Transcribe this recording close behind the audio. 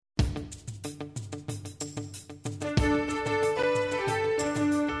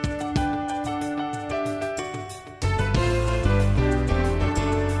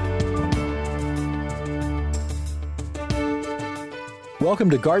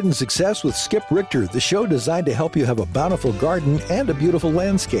Welcome to Garden Success with Skip Richter, the show designed to help you have a bountiful garden and a beautiful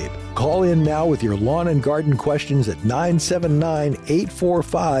landscape. Call in now with your lawn and garden questions at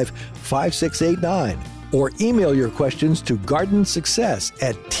 979-845-5689 or email your questions to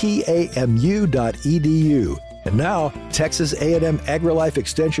gardensuccess@tamu.edu. And now, Texas A&M AgriLife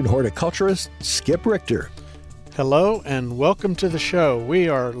Extension horticulturist Skip Richter. Hello and welcome to the show. We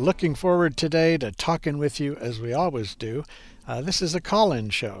are looking forward today to talking with you as we always do. This is a call-in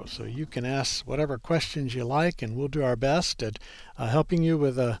show, so you can ask whatever questions you like, and we'll do our best at helping you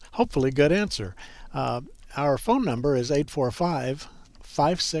with a hopefully good answer. Our phone number is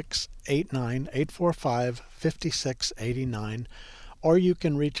 845-5689, 845-5689, or you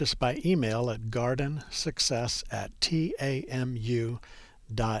can reach us by email at gardensuccess@tamu.edu.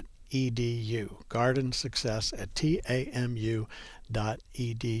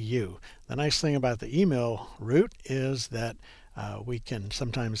 gardensuccess@tamu.edu. The nice thing about the email route is that we can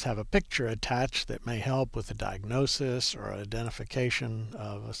sometimes have a picture attached that may help with a diagnosis or identification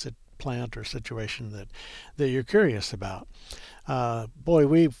of a plant or situation that you're curious about.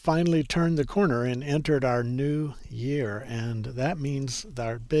 We finally turned the corner and entered our new year, and that means that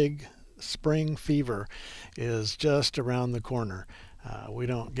our big spring fever is just around the corner. We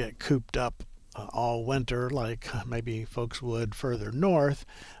don't get cooped up all winter like maybe folks would further north,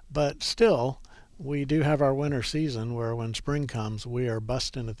 but still we do have our winter season where when spring comes we are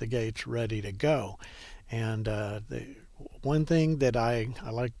busting at the gates ready to go. And the one thing that I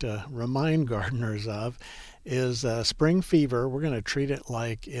like to remind gardeners of is spring fever. We're going to treat it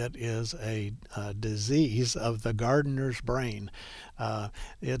like it is a disease of the gardener's brain.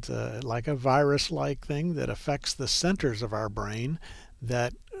 It's like a virus-like thing that affects the centers of our brain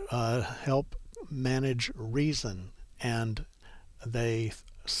that help manage reason, and they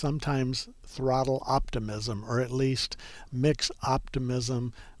sometimes throttle optimism, or at least mix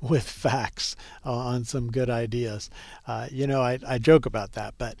optimism with facts on some good ideas. I joke about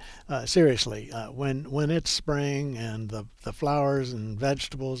that, but seriously, when it's spring and the flowers and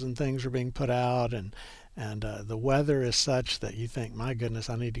vegetables and things are being put out, and the weather is such that you think, my goodness,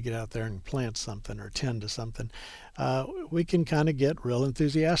 I need to get out there and plant something or tend to something, we can kind of get real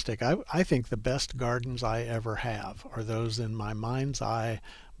enthusiastic. I think the best gardens I ever have are those in my mind's eye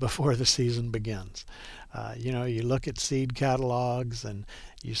before the season begins. You look at seed catalogs and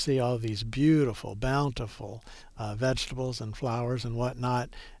you see all these beautiful, bountiful vegetables and flowers and whatnot,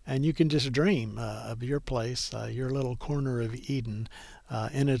 and you can just dream of your place, your little corner of Eden,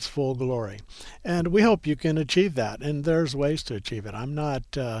 in its full glory. And we hope you can achieve that, and there's ways to achieve it. I'm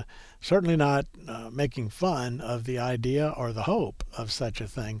not certainly not making fun of the idea or the hope of such a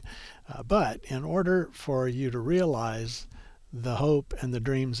thing, but in order for you to realize the hope and the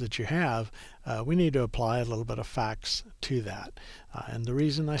dreams that you have, we need to apply a little bit of facts to that. And the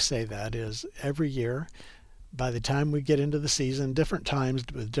reason I say that is every year, by the time we get into the season, different times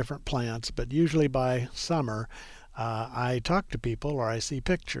with different plants, but usually by summer, I talk to people or I see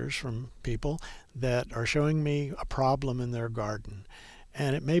pictures from people that are showing me a problem in their garden.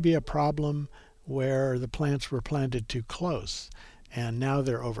 And it may be a problem where the plants were planted too close, and now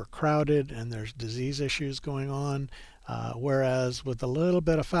they're overcrowded and there's disease issues going on. Whereas with a little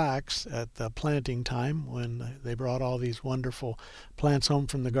bit of facts at the planting time, when they brought all these wonderful plants home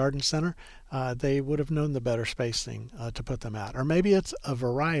from the garden center, they would have known the better spacing to put them at. Or maybe it's a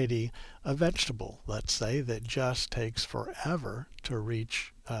variety of vegetable, let's say, that just takes forever to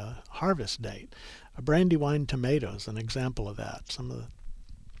reach harvest date. Brandywine tomatoes, an example of that.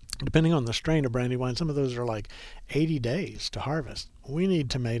 Depending on the strain of brandywine, some of those are like 80 days to harvest. We need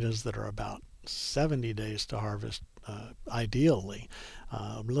tomatoes that are about 70 days to harvest, ideally.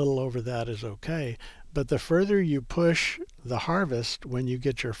 A little over that is okay, but the further you push the harvest when you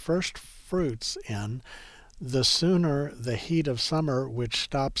get your first fruits in, the sooner the heat of summer, which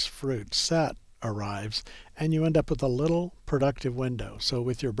stops fruit set, arrives, and you end up with a little productive window. So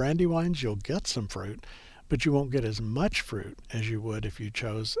with your brandywines, you'll get some fruit, but you won't get as much fruit as you would if you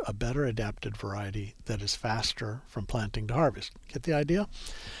chose a better adapted variety that is faster from planting to harvest. Get the idea?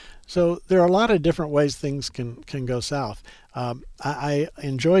 So there are a lot of different ways things can go south. I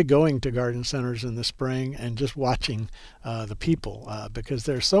enjoy going to garden centers in the spring and just watching the people because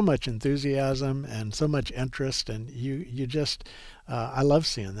there's so much enthusiasm and so much interest, and you just I love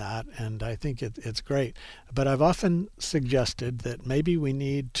seeing that, and I think it's great. But I've often suggested that maybe we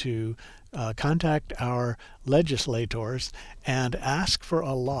need to contact our legislators and ask for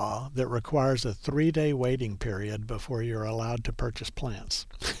a law that requires a 3-day waiting period before you're allowed to purchase plants.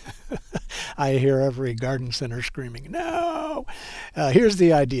 I hear every garden center screaming, no! Here's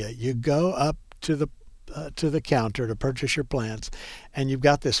the idea. You go up to the to the counter to purchase your plants, and you've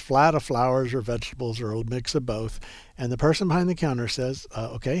got this flat of flowers or vegetables or a mix of both, and the person behind the counter says,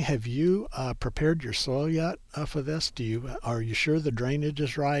 okay, have you prepared your soil yet for this? Are you sure the drainage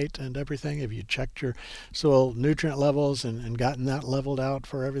is right and everything? Have you checked your soil nutrient levels and gotten that leveled out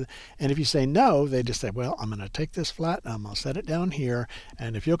for everything? And if you say no, they just say, well, I'm going to take this flat and I'm going to set it down here,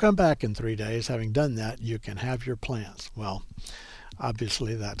 and if you'll come back in 3 days having done that, you can have your plants. Well,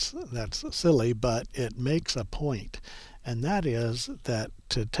 obviously that's silly, but it makes a point, and that is that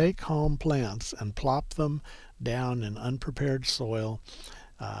to take home plants and plop them down in unprepared soil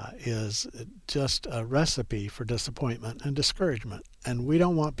is just a recipe for disappointment and discouragement. And we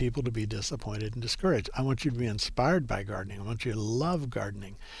don't want people to be disappointed and discouraged. I want you to be inspired by gardening. I want you to love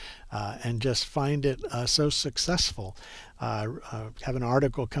gardening and just find it so successful. I have an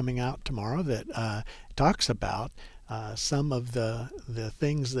article coming out tomorrow that talks about some of the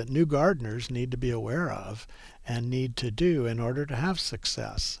things that new gardeners need to be aware of and need to do in order to have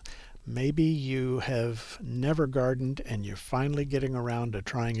success. Maybe you have never gardened and you're finally getting around to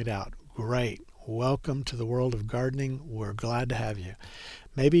trying it out. Great. Welcome to the world of gardening. We're glad to have you.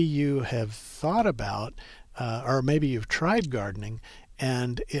 Maybe you have thought about, or maybe you've tried gardening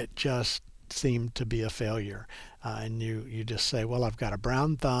and it just seemed to be a failure. And you just say, well, I've got a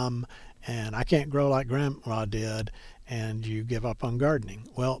brown thumb and I can't grow like Grandma did, and you give up on gardening.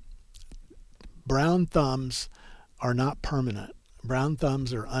 Well, brown thumbs are not permanent. Brown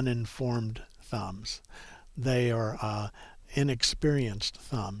thumbs are uninformed thumbs. They are inexperienced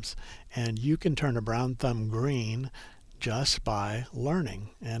thumbs, and you can turn a brown thumb green just by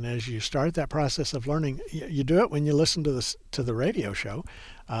learning. And as you start that process of learning, you do it when you listen to the radio show.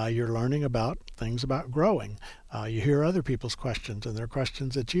 You're learning about things about growing. You hear other people's questions, and they're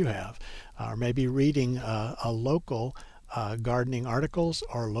questions that you have. Or maybe reading a local gardening articles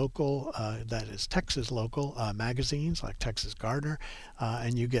or local, that is Texas local magazines like Texas Gardener,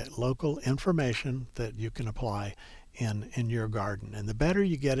 and you get local information that you can apply in your garden. And the better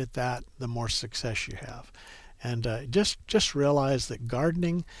you get at that, the more success you have. And just realize that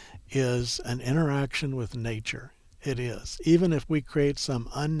gardening is an interaction with nature. It is. Even if we create some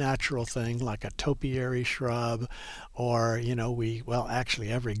unnatural thing like a topiary shrub, or, actually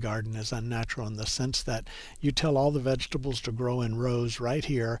every garden is unnatural in the sense that you tell all the vegetables to grow in rows right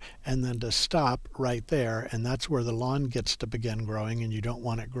here and then to stop right there, and that's where the lawn gets to begin growing, and you don't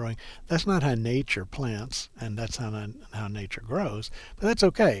want it growing. That's not how nature plants, and that's how nature grows, but that's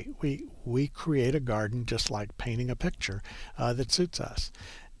okay. We create a garden just like painting a picture that suits us.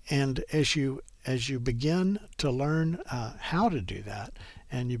 And as you begin to learn how to do that,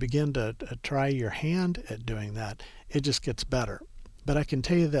 and you begin to try your hand at doing that, it just gets better. But I can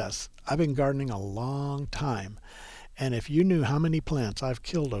tell you this, I've been gardening a long time, and if you knew how many plants I've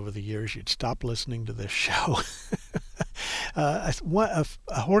killed over the years, you'd stop listening to this show. A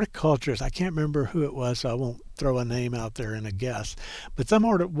horticulturist, I can't remember who it was, so I won't throw a name out there in a guess, but some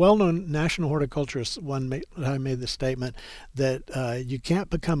well-known national horticulturist I made the statement that you can't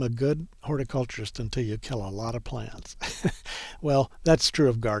become a good horticulturist until you kill a lot of plants. Well, that's true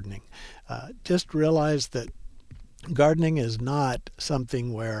of gardening. Just realize that gardening is not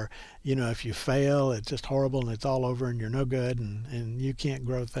something where, if you fail, it's just horrible and it's all over and you're no good and you can't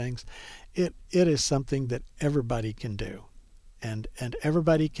grow things. It is something that everybody can do. And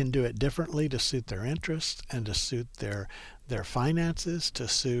everybody can do it differently to suit their interests and to suit their finances, to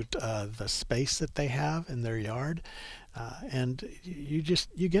suit the space that they have in their yard. And you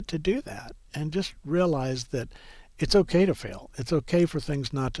get to do that. And just realize that it's okay to fail. It's okay for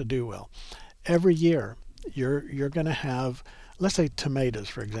things not to do well. Every year, you're going to have, let's say tomatoes,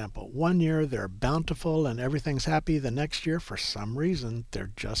 for example. One year they're bountiful and everything's happy. The next year, for some reason,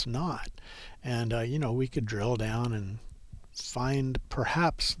 they're just not. And, we could drill down and find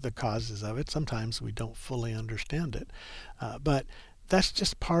perhaps the causes of it. Sometimes we don't fully understand it. But that's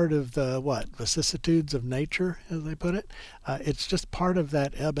just part of the vicissitudes of nature, as they put it. It's just part of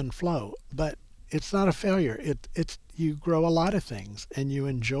that ebb and flow. But it's not a failure. It's you grow a lot of things and you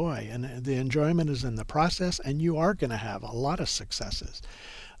enjoy, and the enjoyment is in the process, and you are going to have a lot of successes.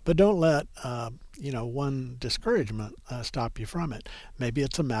 But don't let one discouragement stop you from it. Maybe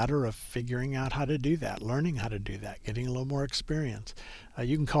it's a matter of figuring out how to do that, learning how to do that, getting a little more experience.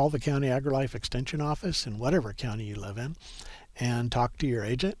 You can call the County AgriLife Extension Office in whatever county you live in and talk to your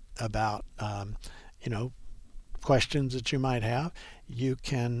agent about questions that you might have. You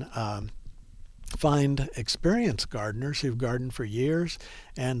can find experienced gardeners who've gardened for years,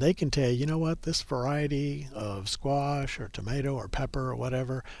 and they can tell you, this variety of squash or tomato or pepper or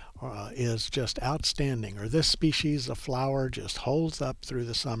whatever, is just outstanding, or this species of flower just holds up through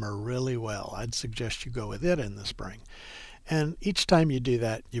the summer really well, I'd suggest you go with it in the spring. And each time you do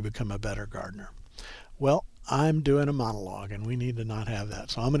that, you become a better gardener. Well, I'm doing a monologue, and we need to not have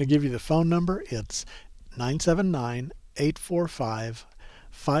that. So I'm going to give you the phone number. It's 979-845-5689,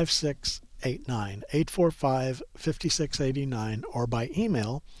 845-5689, or by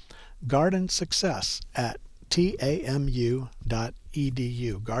email,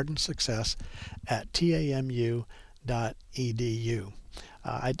 gardensuccess@tamu.edu, gardensuccess@tamu.edu.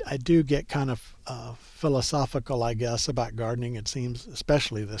 I do get kind of philosophical, I guess, about gardening, it seems,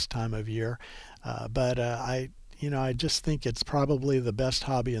 especially this time of year. But I just think it's probably the best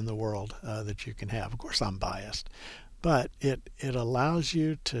hobby in the world that you can have. Of course, I'm biased, but it allows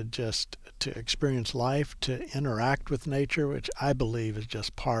you to experience life, to interact with nature, which I believe is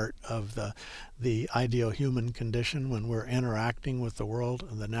just part of the ideal human condition when we're interacting with the world,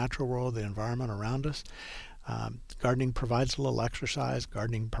 the natural world, the environment around us. Gardening provides a little exercise.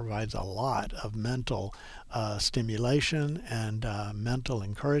 Gardening provides a lot of mental stimulation and mental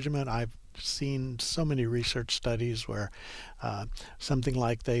encouragement. I've seen so many research studies where something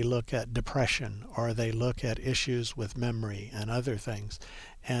like they look at depression, or they look at issues with memory and other things,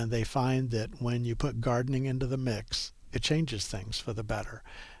 and they find that when you put gardening into the mix, it changes things for the better.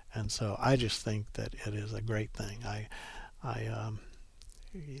 And so I just think that it is a great thing.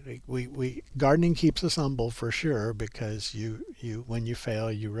 Gardening keeps us humble for sure, because you when you fail,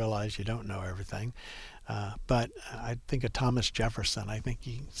 you realize you don't know everything. But I think of Thomas Jefferson. I think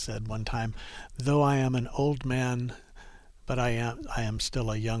he said one time, "Though I am an old man, but I am still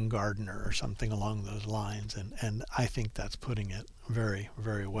a young gardener," or something along those lines. And I think that's putting it very,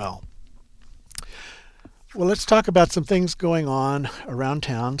 very well. Well, let's talk about some things going on around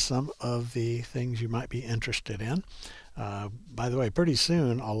town, some of the things you might be interested in. By the way, pretty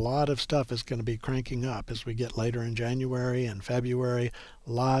soon a lot of stuff is going to be cranking up as we get later in January and February.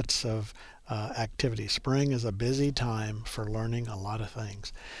 Lots of activity. Spring is a busy time for learning a lot of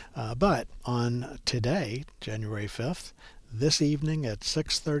things. But on today, January 5th, this evening at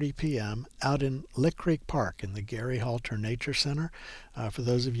 6:30 p.m. out in Lick Creek Park in the Gary Halter Nature Center. For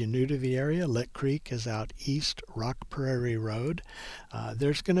those of you new to the area, Lick Creek is out East Rock Prairie Road.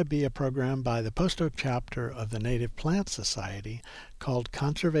 There's going to be a program by the Post Oak chapter of the Native Plant Society called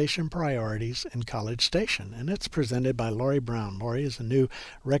Conservation Priorities in College Station, and it's presented by Lori Brown. Lori is a new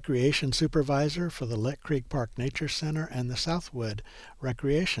recreation supervisor for the Lick Creek Park Nature Center and the Southwood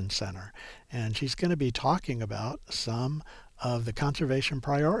Recreation Center, and she's going to be talking about some of the conservation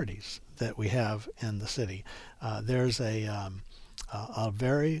priorities that we have in the city. There's a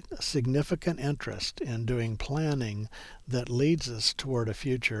very significant interest in doing planning that leads us toward a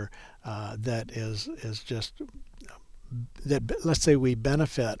future that is just that, let's say, we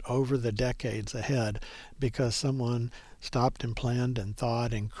benefit over the decades ahead because someone stopped and planned and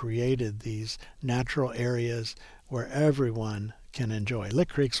thought and created these natural areas where everyone can enjoy. Lick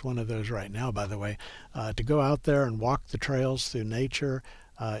Creek's one of those right now, by the way. To go out there and walk the trails through nature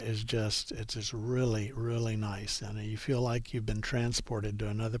it's just really, really nice. And you feel like you've been transported to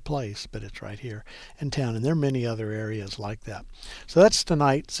another place, but it's right here in town. And there are many other areas like that. So that's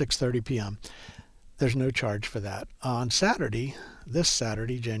tonight, 6:30 p.m. There's no charge for that. On Saturday, this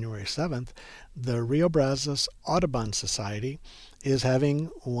Saturday, January 7th, the Rio Brazos Audubon Society is having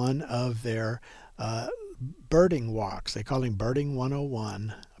one of their birding walks. They call him Birding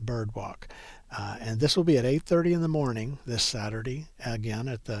 101 Bird Walk. And this will be at 8:30 in the morning this Saturday, again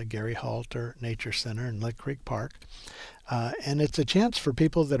at the Gary Halter Nature Center in Lick Creek Park. And it's a chance for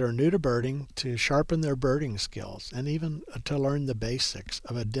people that are new to birding to sharpen their birding skills and even to learn the basics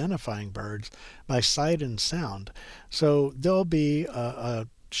of identifying birds by sight and sound. So there'll be a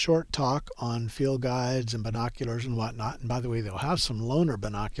short talk on field guides and binoculars and whatnot. And by the way, they'll have some loaner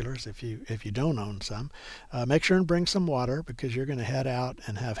binoculars if you don't own some. Make sure and bring some water because you're going to head out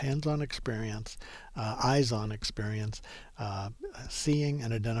and have hands-on experience, eyes-on experience, seeing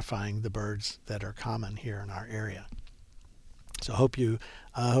and identifying the birds that are common here in our area. So I hope you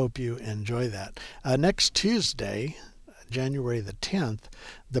enjoy that. Next Tuesday, January the 10th,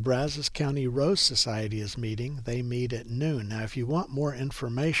 the Brazos County Rose Society is meeting. They meet at noon. Now, if you want more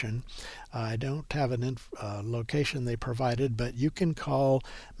information, I don't have a location they provided, but you can call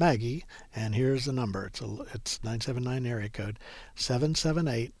Maggie, and here's the number. It's 979 area code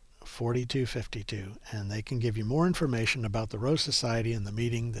 778-4252, and they can give you more information about the Rose Society and the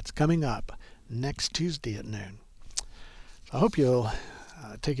meeting that's coming up next Tuesday at noon. I hope you'll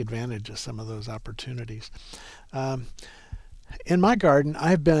take advantage of some of those opportunities. In my garden,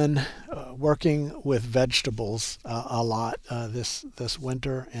 I've been working with vegetables a lot this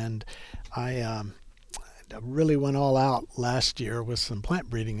winter, and I really went all out last year with some plant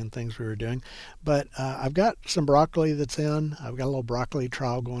breeding and things we were doing. But I've got some broccoli that's in. I've got a little broccoli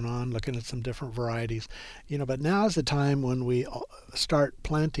trial going on, looking at some different varieties. But now is the time when we start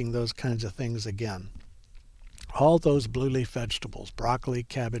planting those kinds of things again. All those blue leaf vegetables, broccoli,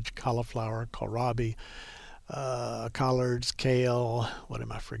 cabbage, cauliflower, kohlrabi, collards, kale. What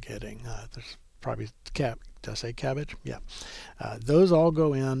am I forgetting? There's probably did I say cabbage? Yeah. Those all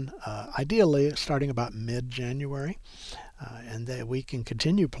go in ideally starting about mid-January, and that we can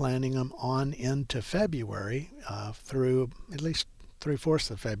continue planting them on into February through at least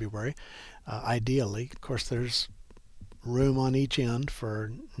 3/4 of February, ideally. Of course, there's room on each end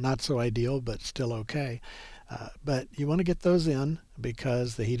for not so ideal, but still okay. But you want to get those in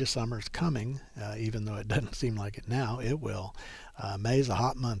because the heat of summer is coming, even though it doesn't seem like it now. It will. May's a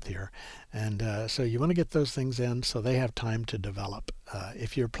hot month here. And so you want to get those things in so they have time to develop.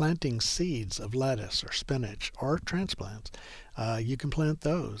 If you're planting seeds of lettuce or spinach or transplants, you can plant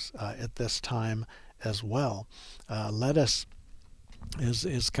those at this time as well. Lettuce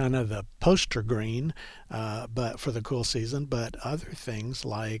is kind of the poster green, but for the cool season. But other things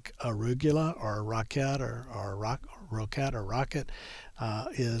like arugula or rocket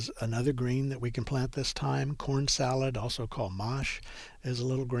is another green that we can plant this time. Corn salad, also called mosh, is a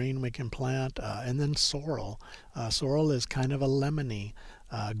little green we can plant. And then sorrel. Sorrel is kind of a lemony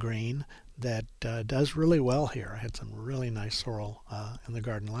green that does really well here. I had some really nice sorrel in the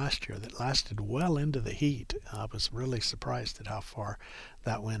garden last year that lasted well into the heat. I was really surprised at how far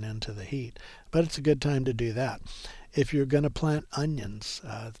that went into the heat. But it's a good time to do that. If you're going to plant onions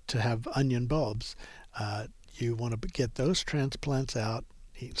to have onion bulbs, you want to get those transplants out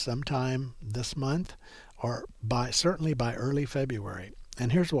sometime this month or certainly by early February.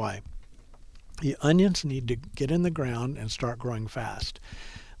 And here's why. The onions need to get in the ground and start growing fast.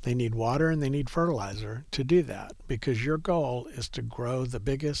 They need water and they need fertilizer to do that, because your goal is to grow the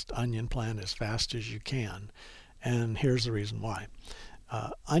biggest onion plant as fast as you can. And here's the reason why.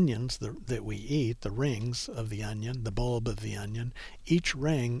 Onions that we eat, the rings of the onion, the bulb of the onion, each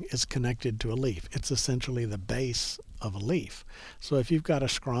ring is connected to a leaf. It's essentially the base of a leaf. So if you've got a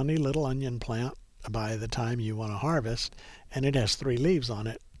scrawny little onion plant by the time you want to harvest and it has 3 leaves on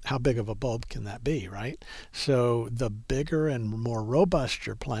it, how big of a bulb can that be, right? So the bigger and more robust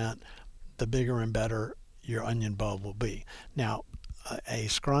your plant, the bigger and better your onion bulb will be. Now, a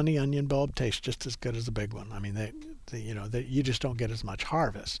scrawny onion bulb tastes just as good as a big one. I mean, you just don't get as much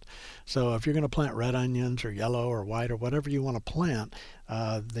harvest. So if you're going to plant red onions or yellow or white or whatever you want to plant,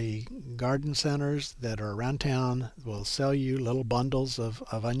 the garden centers that are around town will sell you little bundles of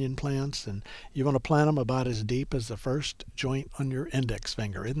onion plants, and you want to plant them about as deep as the first joint on your index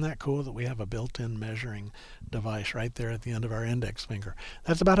finger. Isn't that cool that we have a built-in measuring device right there at the end of our index finger?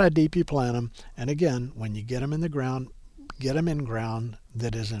 That's about how deep you plant them. And again, when you get them in the ground, get them in ground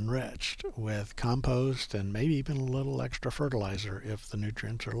that is enriched with compost and maybe even a little extra fertilizer if the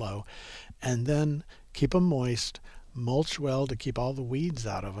nutrients are low. And then keep them moist, mulch well to keep all the weeds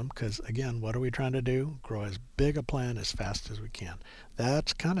out of them, because again, what are we trying to do? Grow as big a plant as fast as we can.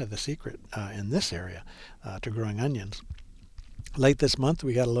 That's kind of the secret in this area to growing onions. Late this month,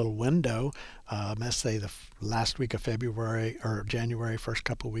 we got a little window, let's say the last week of February or January, first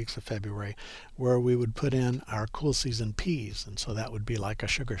couple of weeks of February, where we would put in our cool season peas. And so that would be like a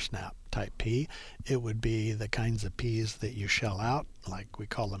sugar snap type pea. It would be the kinds of peas that you shell out, like we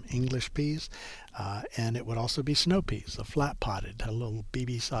call them English peas. And it would also be snow peas, a flat potted, had little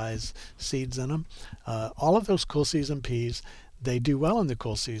BB size seeds in them. All of those cool season peas, they do well in the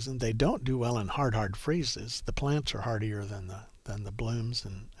cool season. They don't do well in hard freezes. The plants are hardier than the blooms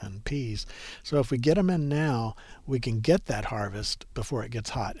and peas. So if we get them in now, we can get that harvest before it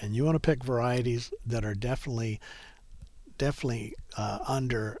gets hot. And you want to pick varieties that are definitely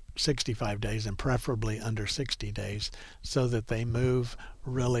under 65 days and preferably under 60 days so that they move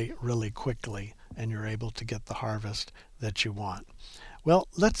really, really quickly and you're able to get the harvest that you want. Well,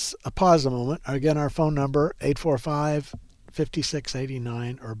 let's pause a moment. Again, our phone number,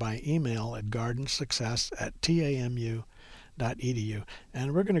 845-5689, or by email at gardensuccess@tamu.edu.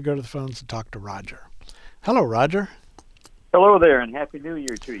 And we're going to go to the phones and talk to Roger. Hello, Roger. Hello there, and Happy New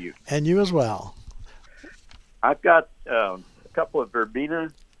Year to you. And you as well. I've got a couple of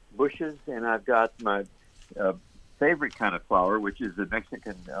verbena bushes, and I've got my favorite kind of flower, which is the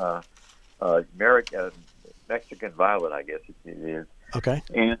Mexican Mexican violet, I guess it is. Okay.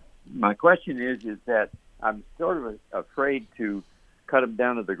 And my question is that I'm sort of afraid to cut them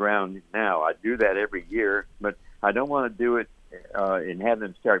down to the ground now. I do that every year, but I don't want to do it and have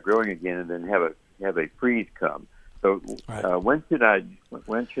them start growing again, and then have a freeze come. So Right. when should I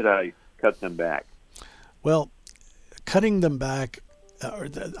cut them back? Well, cutting them back,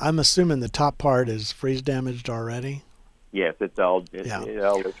 I'm assuming the top part is freeze damaged already. Yes, it all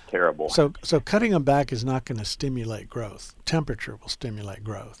looks terrible. So cutting them back is not going to stimulate growth. Temperature will stimulate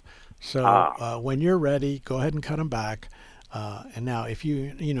growth. So when you're ready, go ahead and cut them back. And now, if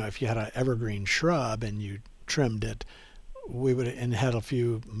you had an evergreen shrub and you trimmed it, and had a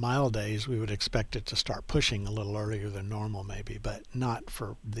few mild days, we would expect it to start pushing a little earlier than normal, maybe, but not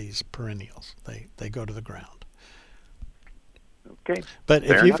for these perennials. They go to the ground. Okay. But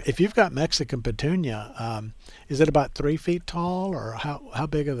if you've got Mexican petunia, is it about 3 feet tall, or how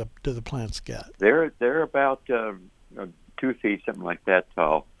big do the plants get? They're about 2 feet, something like that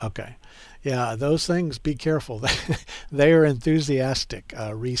tall. Okay. Yeah, those things, be careful. They are enthusiastic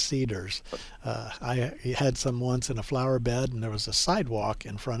reseeders. I had some once in a flower bed, and there was a sidewalk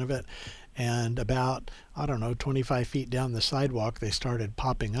in front of it. And about, 25 feet down the sidewalk, they started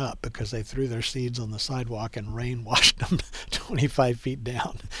popping up because they threw their seeds on the sidewalk and rain washed them 25 feet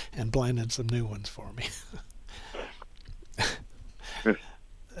down and planted some new ones for me.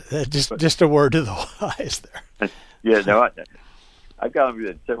 Just a word to the wise there. Yeah, no, I've got them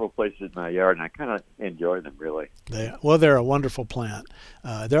in several places in my yard, and I kind of enjoy them, really. They're a wonderful plant.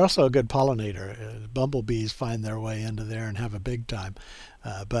 They're also a good pollinator. Bumblebees find their way into there and have a big time.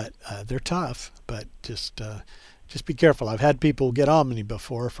 But they're tough, but just be careful. I've had people get on me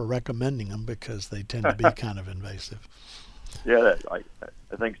before for recommending them because they tend to be kind of invasive. Yeah, I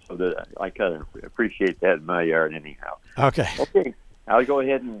think so. I kind of appreciate that in my yard anyhow. Okay. I'll go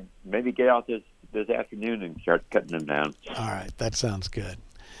ahead and maybe get out this afternoon and start cutting them down. All right, that sounds good.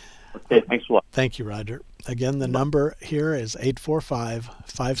 Okay, thanks a lot. Thank you, Roger. Again, the number here is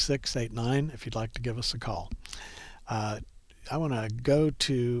 845-5689 if you'd like to give us a call. I want to go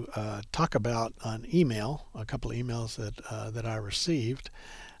to talk about an email, a couple of emails that I received.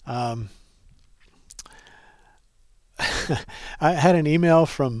 I had an email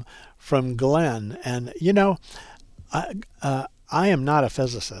from Glenn, and I am not a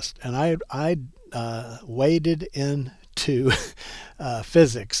physicist, and I waded into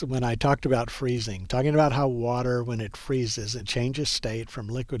physics when I talked about freezing, talking about how water, when it freezes, it changes state from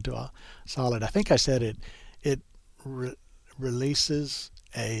liquid to a solid. I think I said it releases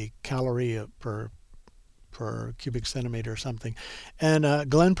a calorie per cubic centimeter or something. And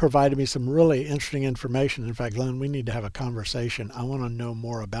Glenn provided me some really interesting information. In fact, Glenn, we need to have a conversation. I want to know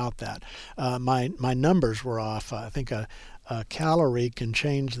more about that. My numbers were off. I think a calorie can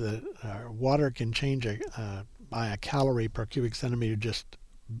change water can change by a calorie per cubic centimeter just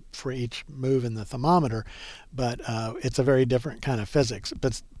for each move in the thermometer, but it's a very different kind of physics.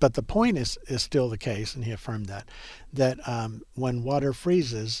 But the point is still the case, and he affirmed that when water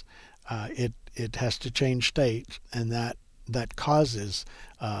freezes, it has to change state, and that causes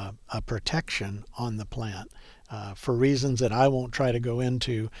a protection on the plant for reasons that I won't try to go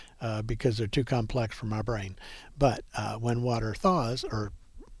into because they're too complex for my brain. But when water thaws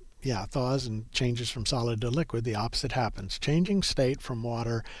and changes from solid to liquid, the opposite happens. Changing state from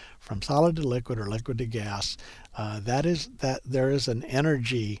water from solid to liquid or liquid to gas, that there is an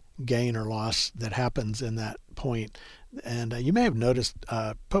energy gain or loss that happens in that point. And you may have noticed,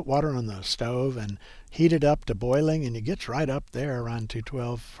 put water on the stove and heat it up to boiling, and it gets right up there around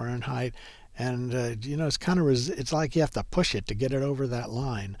 212 Fahrenheit. And it's kind of it's like you have to push it to get it over that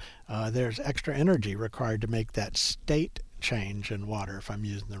line. There's extra energy required to make that state change in water, if I'm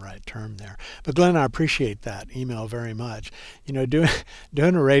using the right term there. But Glenn, I appreciate that email very much. Doing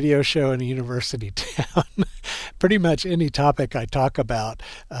a radio show in a university town, pretty much any topic I talk about,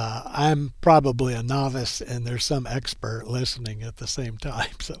 I'm probably a novice and there's some expert listening at the same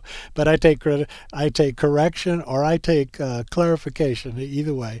time. So, but I take credit, I take correction, or I take clarification.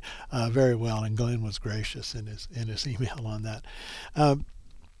 Either way, very well. And Glenn was gracious in his email on that.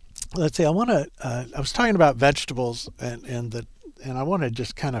 Let's see. I was talking about vegetables, and I want to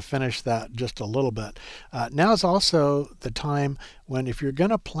just kind of finish that just a little bit. Now is also the time when, if you're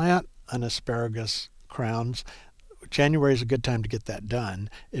going to plant an asparagus crowns, January is a good time to get that done.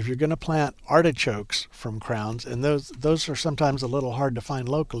 If you're going to plant artichokes from crowns, and those are sometimes a little hard to find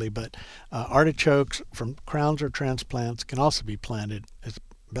locally, but artichokes from crowns or transplants can also be planted. It's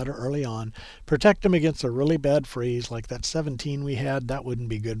better early on. Protect them against a really bad freeze like that 17 we had. That wouldn't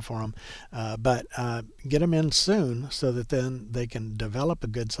be good for them. But get them in soon so that then they can develop a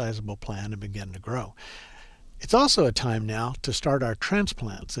good sizable plant and begin to grow. It's also a time now to start our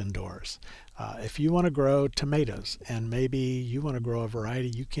transplants indoors. If you want to grow tomatoes, and maybe you want to grow a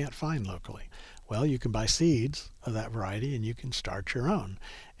variety you can't find locally, Well, you can buy seeds of that variety and you can start your own.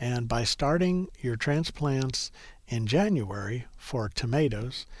 And by starting your transplants in January for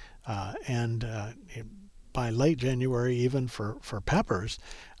tomatoes, and by late January even for peppers,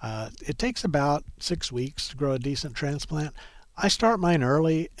 it takes about 6 weeks to grow a decent transplant. I start mine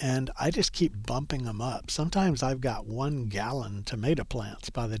early and I just keep bumping them up. Sometimes I've got 1 gallon tomato plants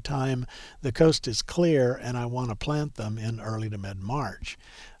by the time the coast is clear and I want to plant them in early to mid-March.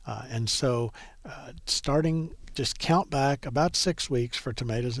 And so starting, just count back about 6 weeks for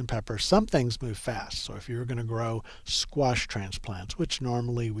tomatoes and peppers. Some things move fast. So if you're going to grow squash transplants, which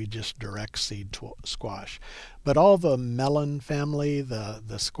normally we just direct seed squash, but all the melon family,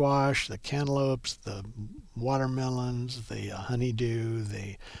 the squash, the cantaloupes, the watermelons, the honeydew,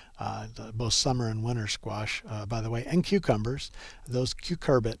 the both summer and winter squash, by the way, and cucumbers, those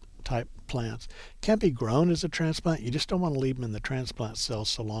cucurbit type plants can be grown as a transplant. You just don't want to leave them in the transplant cells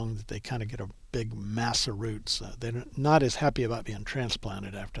so long that they kind of get a big mass of roots. They're not as happy about being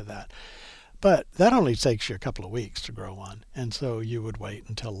transplanted after that. But that only takes you a couple of weeks to grow one, and so you would wait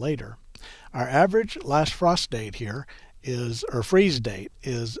until later. Our average last frost date here is, or freeze date,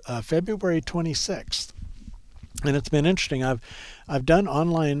 is February 26th. And it's been interesting. I've done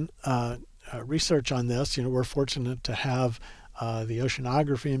online research on this. You know, we're fortunate to have the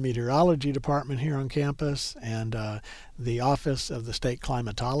Oceanography and Meteorology Department here on campus, and the Office of the State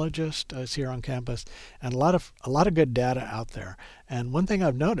Climatologist is here on campus, and a lot of good data out there. And one thing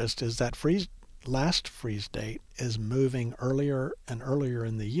I've noticed is that last freeze date is moving earlier and earlier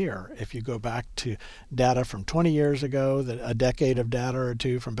in the year. If you go back to data from 20 years ago, a decade of data or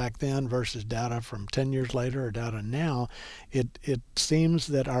two from back then versus data from 10 years later or data now, it seems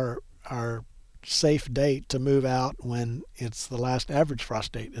that our safe date to move out when it's the last average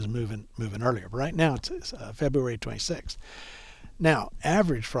frost date is moving earlier. But right now it's February 26th. Now,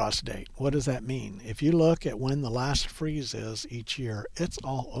 average frost date, what does that mean? If you look at when the last freeze is each year, it's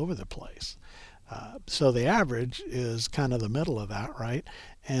all over the place. So the average is kind of the middle of that, right?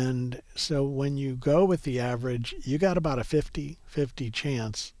 And so when you go with the average, you got about a 50-50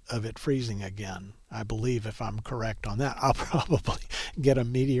 chance of it freezing again. I believe, if I'm correct on that. I'll probably get a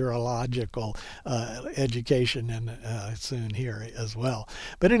meteorological education in soon here as well.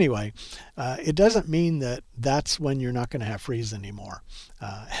 But anyway, it doesn't mean that that's when you're not going to have freeze anymore.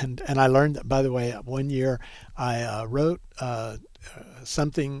 And I learned that, by the way, one year I wrote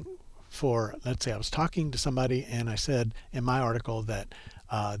something for, let's say I was talking to somebody and I said in my article that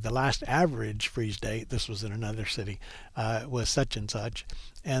the last average freeze date, this was in another city, was such and such.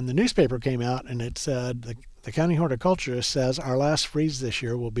 And the newspaper came out and it said, the county horticulturist says our last freeze this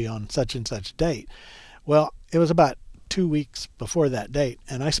year will be on such and such date. Well, it was about 2 weeks before that date.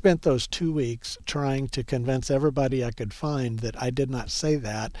 And I spent those 2 weeks trying to convince everybody I could find that I did not say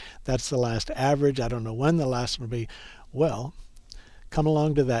that. That's the last average. I don't know when the last one will be. Well, come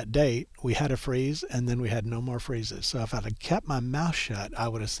along to that date, we had a freeze, and then we had no more freezes. So if I'd have kept my mouth shut, I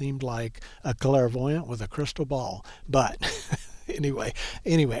would have seemed like a clairvoyant with a crystal ball. But anyway,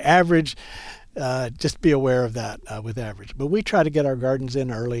 average, just be aware of that with average. But we try to get our gardens in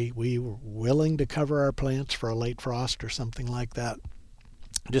early. We were willing to cover our plants for a late frost or something like that,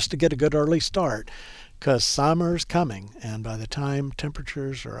 just to get a good early start, because summer's coming, and by the time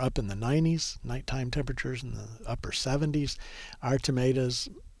temperatures are up in the 90s, nighttime temperatures in the upper 70s, our tomatoes,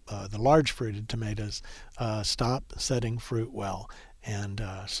 the large fruited tomatoes, stop setting fruit well. And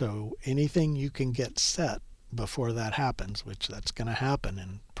so anything you can get set before that happens, which that's going to happen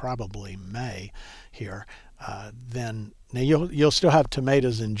in probably May here, then now you'll still have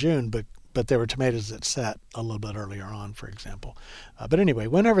tomatoes in June, but there were tomatoes that set a little bit earlier on, for example. But anyway,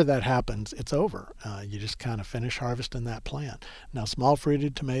 whenever that happens, it's over. You just kind of finish harvesting that plant. Now, small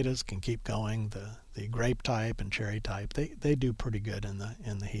fruited tomatoes can keep going. The grape type and cherry type, they do pretty good in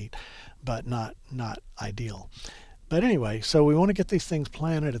the heat, but not ideal. But anyway, so we want to get these things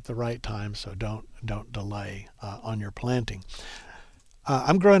planted at the right time, so don't delay on your planting.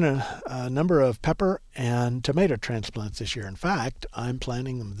 I'm growing a number of pepper and tomato transplants this year. In fact, I'm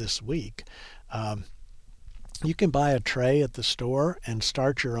planting them this week. You can buy a tray at the store and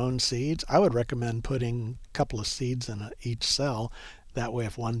start your own seeds. I would recommend putting a couple of seeds in each cell. That way,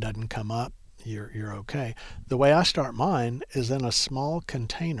 if one doesn't come up, you're okay. The way I start mine is in a small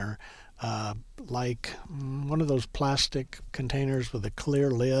container, like one of those plastic containers with a clear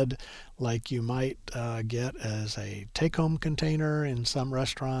lid, like you might get as a take-home container in some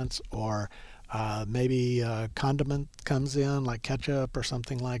restaurants, or maybe a condiment comes in, like ketchup or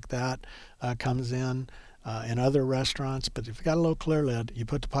something like that comes in. in other restaurants. But if you've got a little clear lid, you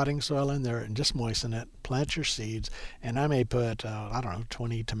put the potting soil in there and just moisten it, plant your seeds, and I may put, I don't know,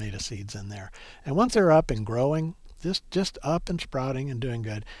 20 tomato seeds in there. And once they're up and growing, just up and sprouting and doing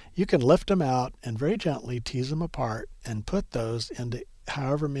good, you can lift them out and very gently tease them apart and put those into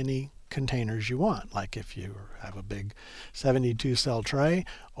however many containers you want. Like if you have a big 72 cell tray,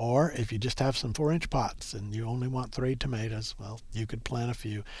 or if you just have some 4-inch pots and you only want 3 tomatoes, well, you could plant a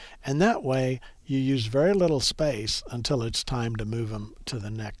few. And that way you use very little space until it's time to move them to the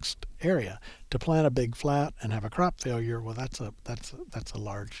next area. To plant a big flat and have a crop failure, well, that's a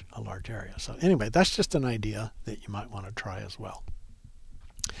large area. So anyway, that's just an idea that you might want to try as well.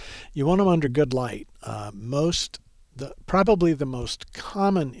 You want them under good light. Probably the most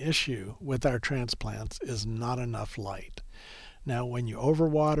common issue with our transplants is not enough light. Now, when you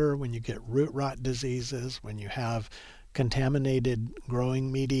overwater, when you get root rot diseases, when you have contaminated growing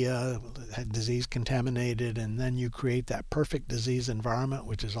media, disease contaminated, and then you create that perfect disease environment,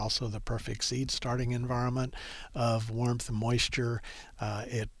 which is also the perfect seed starting environment of warmth and moisture,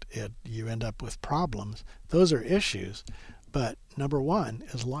 you end up with problems. Those are issues. But number one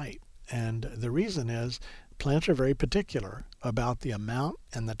is light. And the reason is plants are very particular about the amount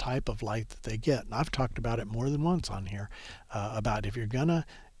and the type of light that they get. And I've talked about it more than once on here about if you're going to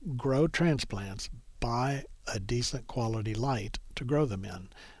grow transplants, buy a decent quality light to grow them in.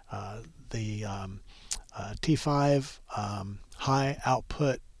 The T5 high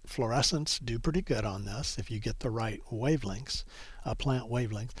output fluorescents do pretty good on this if you get the right wavelengths, plant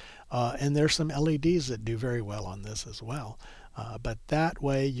wavelengths. And there's some LEDs that do very well on this as well. But that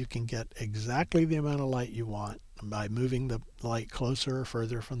way you can get exactly the amount of light you want by moving the light closer or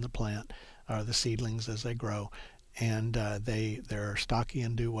further from the plant or the seedlings as they grow. And they're stocky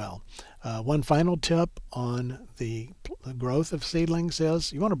and do well. One final tip on the growth of seedlings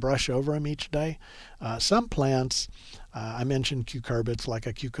is you want to brush over them each day. Some plants, I mentioned cucurbits like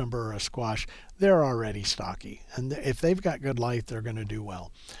a cucumber or a squash, they're already stocky. And if they've got good light, they're going to do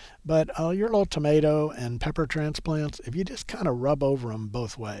well. But your little tomato and pepper transplants, if you just kind of rub over them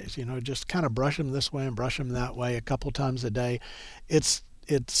both ways, just kind of brush them this way and brush them that way a couple times a day, it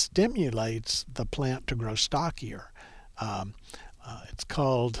stimulates the plant to grow stockier. It's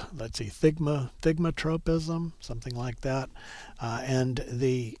called, thigmotropism, something like that. And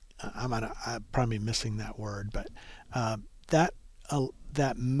I'm probably missing that word, but that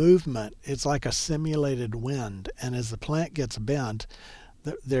movement, it's like a simulated wind. And as the plant gets bent,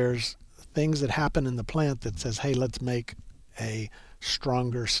 there's things that happen in the plant that says, hey, let's make a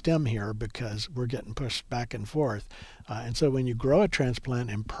stronger stem here because we're getting pushed back and forth. And so when you grow a transplant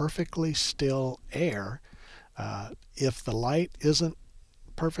in perfectly still air, if the light isn't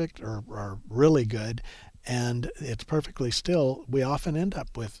perfect or really good and it's perfectly still, we often end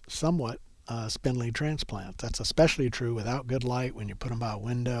up with somewhat spindly transplants. That's especially true without good light when you put them by a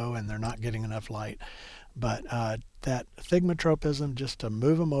window and they're not getting enough light. But that thigmotropism, just to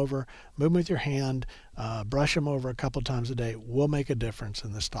move them with your hand, brush them over a couple times a day, will make a difference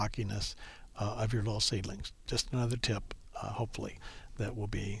in the stockiness of your little seedlings. Just another tip, hopefully, that will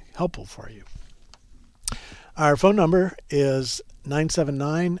be helpful for you. Our phone number is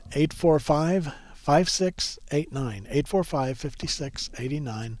 979-845-5689,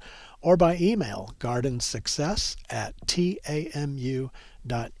 845-5689, or by email, gardensuccess@tamu.edu,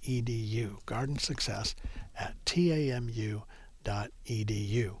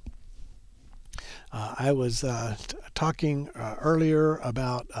 gardensuccess@tamu.edu. I was talking earlier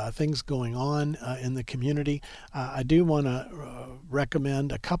about things going on in the community. I do want to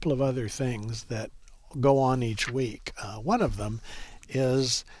recommend a couple of other things that go on each week. One of them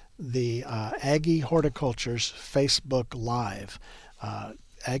is the Aggie Horticulture's Facebook Live.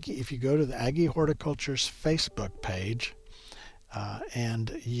 If you go to the Aggie Horticulture's Facebook page, and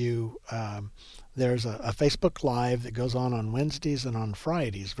there's a Facebook Live that goes on Wednesdays and on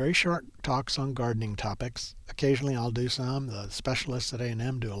Fridays. Very short talks on gardening topics. Occasionally I'll do some. The specialists at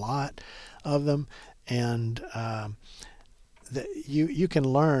A&M do a lot of them. And you can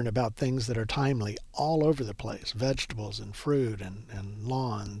learn about things that are timely all over the place. Vegetables and fruit and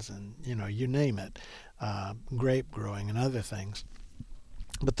lawns and, you name it. Grape growing and other things.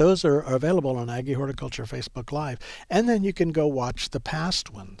 But those are available on Aggie Horticulture Facebook Live. And then you can go watch the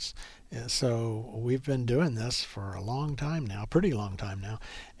past ones. So we've been doing this for a long time now, pretty long time now.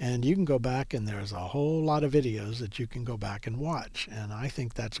 And you can go back and there's a whole lot of videos that you can go back and watch. And I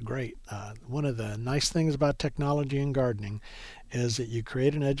think that's great. One of the nice things about technology and gardening is that you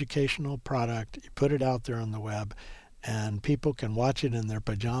create an educational product, you put it out there on the web, and people can watch it in their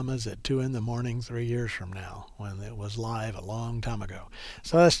pajamas at 2 in the morning 3 years from now when it was live a long time ago.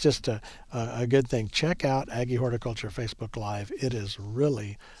 So that's just a good thing. Check out Aggie Horticulture Facebook Live. It is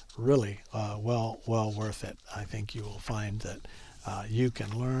really, really well worth it. I think you will find that you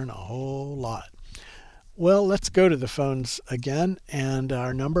can learn a whole lot. Well, let's go to the phones again, and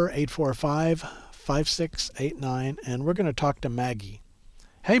our number 845-5689, and we're going to talk to Maggie.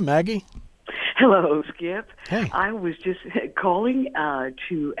 Hey, Maggie. Hello, Skip. Hey. I was just calling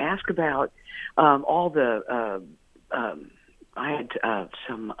to ask about all the. I had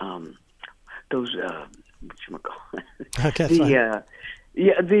some those whatchamacallit? Okay,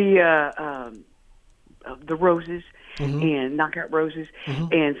 the roses and knockout roses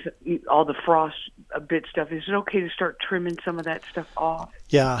and all the frost bit stuff. Is it okay to start trimming some of that stuff off?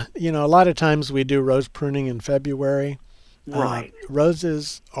 Yeah, a lot of times we do rose pruning in February. Right.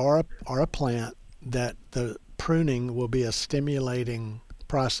 Roses are a plant that the pruning will be a stimulating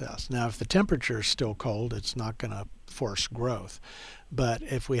process. Now, if the temperature is still cold, it's not going to force growth. But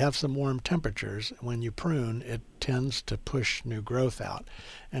if we have some warm temperatures, when you prune, it tends to push new growth out.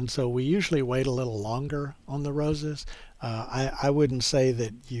 And so we usually wait a little longer on the roses. I wouldn't say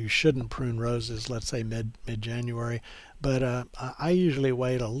that you shouldn't prune roses, let's say mid-January, but I usually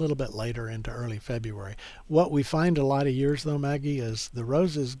wait a little bit later into early February. What we find a lot of years, though, Maggie, is the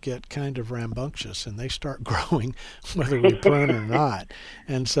roses get kind of rambunctious and they start growing whether we prune or not.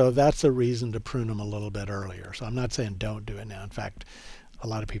 And so that's a reason to prune them a little bit earlier. So I'm not saying don't do it now. In fact, a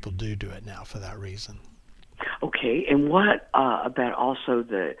lot of people do it now for that reason. Okay, and what about also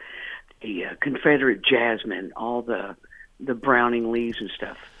the Confederate jasmine, all the browning leaves and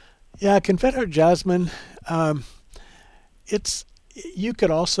stuff? Yeah, Confederate jasmine, you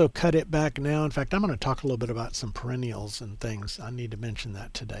could also cut it back now. In fact, I'm going to talk a little bit about some perennials and things. I need to mention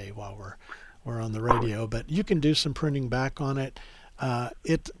that today while we're on the radio. But you can do some pruning back on it.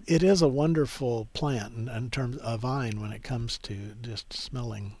 It is a wonderful plant in terms of vine when it comes to just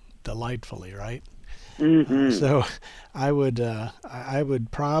smelling delightfully, right? So I would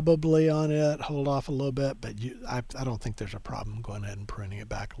probably on it hold off a little bit, but I don't think there's a problem going ahead and pruning it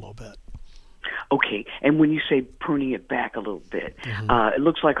back a little bit. Okay, and when you say pruning it back a little bit, it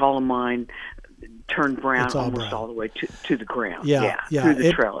looks like all of mine turned brown almost all the way to the ground. Yeah, through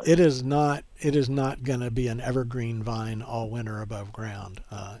the trellis. It is not going to be an evergreen vine all winter above ground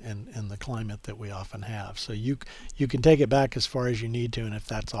in the climate that we often have. So you can take it back as far as you need to, and if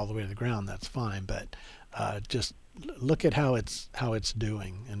that's all the way to the ground, that's fine. But just look at how it's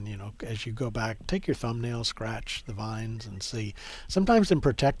doing, and as you go back, take your thumbnail, scratch the vines, and see. Sometimes in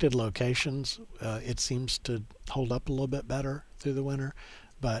protected locations, it seems to hold up a little bit better through the winter.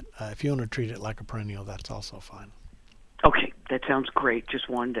 But if you want to treat it like a perennial, that's also fine. Okay, that sounds great. Just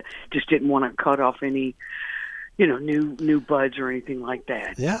didn't want to cut off any, new buds or anything like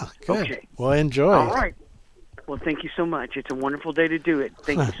that. Yeah, good. Okay. Well, enjoy. All right. Well, thank you so much. It's a wonderful day to do it.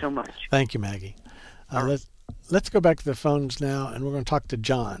 Thank you so much. Thank you, Maggie. Let's go back to the phones now, and we're going to talk to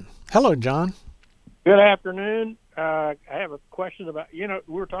John. Hello, John. Good afternoon. I have a question about you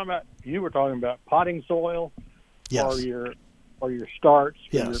were talking about potting soil. Yes. Or your starts.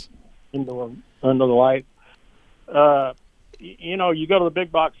 Yes. Under the light. You go to the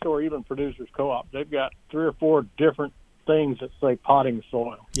big box store, even Producers Co-op. They've got 3 or 4 different things that say potting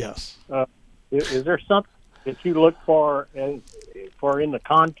soil. Yes. Is there something that you look for in the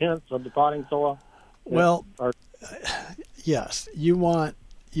contents of the potting soil? Well, yes. You want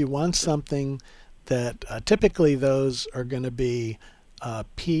something that typically those are going to be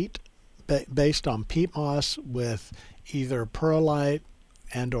peat based on peat moss with either perlite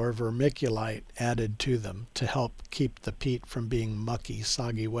and or vermiculite added to them to help keep the peat from being mucky,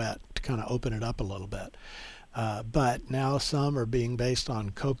 soggy, wet, to kind of open it up a little bit. But now some are being based on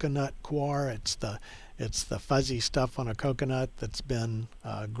coconut coir. It's the fuzzy stuff on a coconut that's been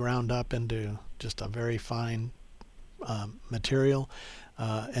ground up into just a very fine material,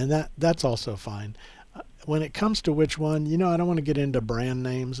 and that's also fine. When it comes to which one, I don't want to get into brand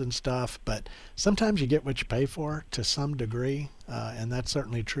names and stuff, but sometimes you get what you pay for to some degree, and that's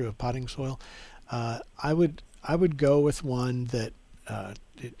certainly true of potting soil. I would go with one that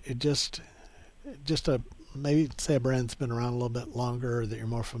maybe say a brand that's been around a little bit longer that you're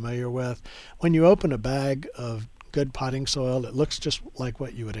more familiar with. When you open a bag of good potting soil, it looks just like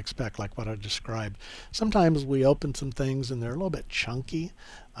what you would expect, like what I described. Sometimes we open some things and they're a little bit chunky.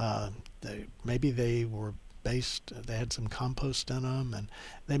 Maybe they had some compost in them, and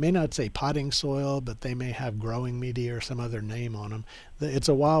they may not say potting soil, but they may have growing media or some other name on them. It's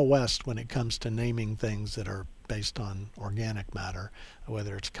a wild west when it comes to naming things that are based on organic matter,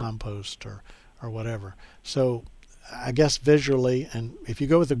 whether it's compost or whatever. So I guess visually, and if you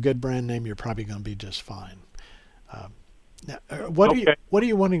go with a good brand name, you're probably going to be just fine. Now, what are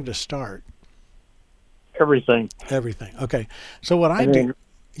you wanting to start? Everything. Everything. Okay. So what I do,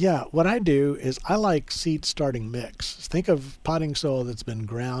 what I do is I like seed starting mix. Think of potting soil that's been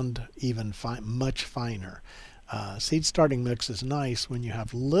ground even much finer. Seed starting mix is nice when you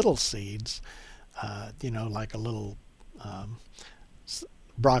have little seeds, like a little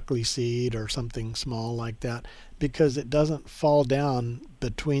broccoli seed or something small like that, because it doesn't fall down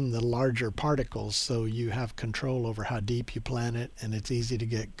between the larger particles, so you have control over how deep you plant it, and it's easy to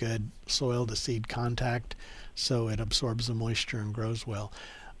get good soil to seed contact, so it absorbs the moisture and grows well.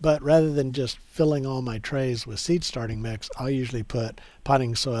 But rather than just filling all my trays with seed starting mix, I'll usually put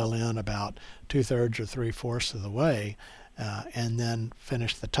potting soil in about 2/3 or 3/4 of the way, and then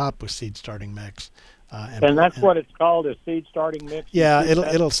finish the top with seed starting mix. And that's what it's called, a seed starting mix? Yeah,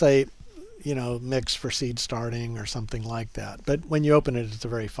 it'll say, mix for seed starting or something like that. But when you open it, it's a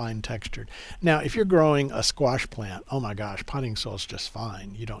very fine textured. Now, if you're growing a squash plant, oh my gosh, potting soil is just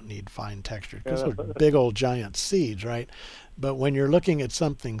fine. You don't need fine textured because they're big old giant seeds, right? But when you're looking at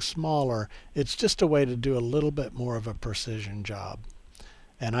something smaller, it's just a way to do a little bit more of a precision job.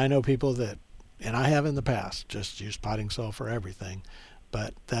 And I know people that, and I have in the past, just used potting soil for everything.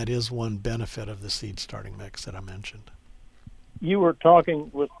 But that is one benefit of the seed starting mix that I mentioned. You were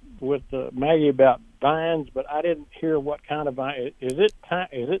talking with Maggie about vines, but I didn't hear what kind of vine. Is it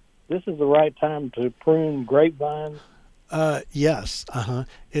this is the right time to prune grapevines? Yes.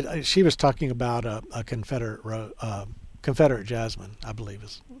 She was talking about a Confederate jasmine, I believe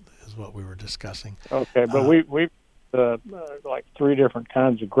is what we were discussing. Okay, but we've like 3 different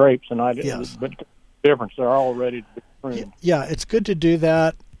kinds of grapes, and I didn't. Yes. But difference, they're all ready to be pruned. Yeah, it's good to do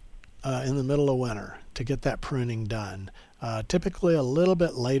that in the middle of winter to get that pruning done. Typically a little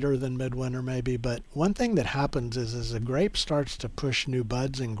bit later than midwinter maybe, but one thing that happens is as a grape starts to push new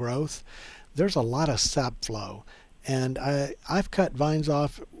buds and growth, there's a lot of sap flow. And I've cut vines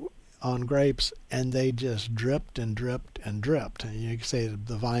off on grapes and they just dripped and dripped and dripped. And you can say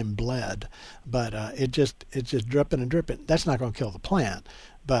the vine bled, but it's just dripping and dripping. That's not going to kill the plant.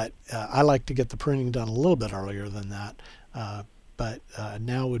 But I like to get the pruning done a little bit earlier than that. But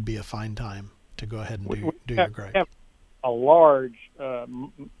now would be a fine time to go ahead and do your grape. Have a large,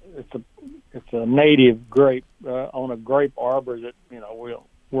 it's a native grape on a grape arbor that we'll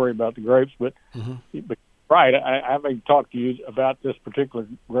worry about the grapes. But right, I haven't talked to you about this particular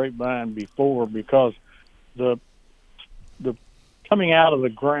grapevine before because the coming out of the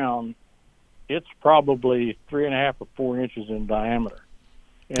ground, it's probably 3.5 or 4 inches in diameter.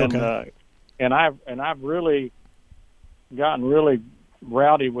 And okay. And I've really gotten really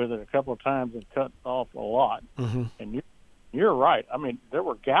rowdy with it a couple of times and cut off a lot. Mm-hmm. And you're right. I mean, there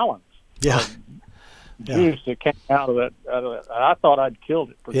were gallons of Yeah. juice that came out of that. I thought I'd killed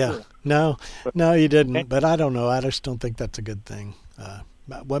it for sure. No, you didn't. But I don't know. I just don't think that's a good thing.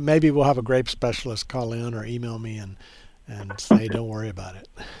 Maybe we'll have a grape specialist call in or email me and say, don't worry about it.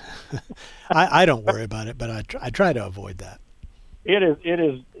 I don't worry about it, but I try to avoid that. It is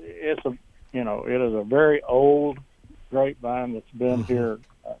a very old grapevine that's been here,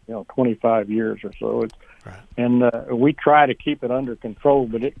 25 years or so. Right. And we try to keep it under control,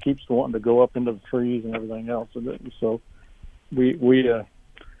 but it keeps wanting to go up into the trees and everything else. So we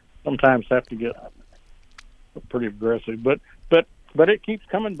sometimes have to get pretty aggressive, but it keeps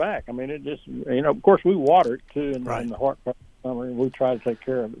coming back. I mean, it just of course we water it too in the hot summer, and we try to take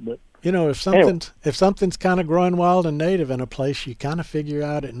care of it. But if something's kind of growing wild and native in a place, you kind of figure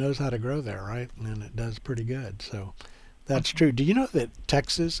out it knows how to grow there, right? And it does pretty good. So that's true. Do you know that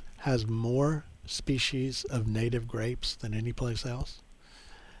Texas has more species of native grapes than any place else?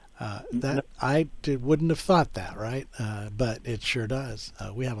 Wouldn't have thought that, right? But it sure does.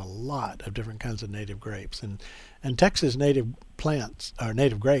 We have a lot of different kinds of native grapes, and Texas native plants or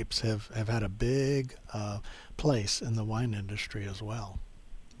native grapes have had a big place in the wine industry as well,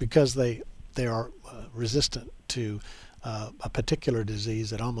 because they are resistant to a particular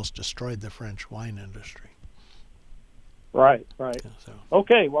disease that almost destroyed the French wine industry. Right. Yeah, so.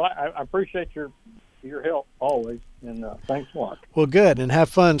 Okay. Well, I appreciate your help always, and thanks a lot. Well, good, and have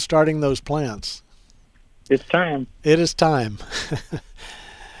fun starting those plants. It's time. It is time.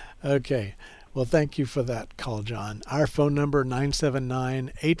 Okay. Well, thank you for that call, John. Our phone number,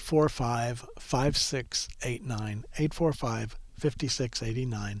 979-845-5689,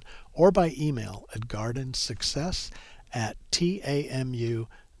 845-5689, or by email at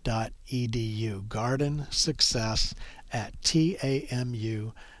gardensuccess@tamu.edu,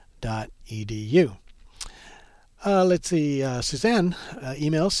 gardensuccess@tamu.edu. Let's see, Suzanne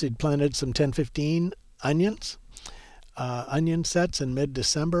emails, she'd planted some 1015 onions, onion sets in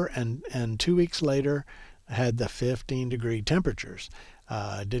mid-December, and 2 weeks later had the 15-degree temperatures.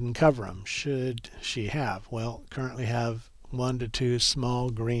 Didn't cover them. Should she have? Well, currently have 1 to 2 small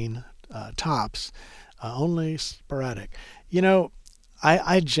green tops, only sporadic. You know,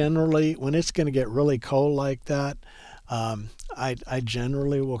 I generally, when it's going to get really cold like that, I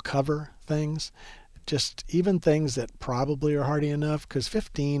generally will cover things, just even things that probably are hardy enough, because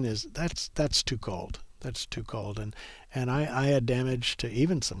 15 is that's too cold. That's too cold, and I had damage to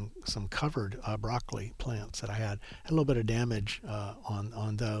even some covered broccoli plants that I had a little bit of damage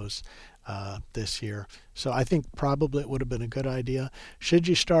on those this year. So I think probably it would have been a good idea. Should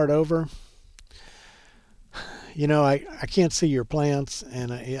you start over? You know, I can't see your plants,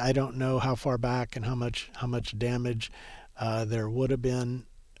 and I don't know how far back and how much damage there would have been.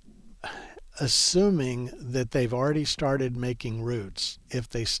 Assuming that they've already started making roots, if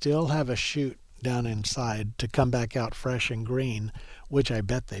they still have a shoot down inside to come back out fresh and green, which I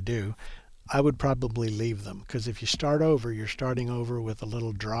bet they do, I would probably leave them, because if you start over, you're starting over with a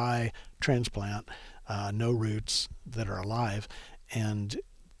little dry transplant, no roots that are alive, and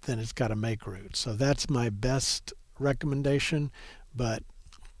then it's got to make roots. So that's my best recommendation, but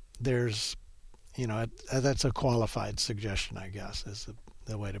there's, you know, that's a qualified suggestion, I guess, is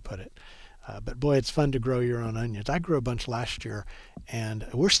the way to put it. But boy, it's fun to grow your own onions. I grew a bunch last year, and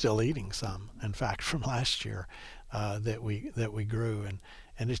we're still eating some, in fact, from last year that we grew, and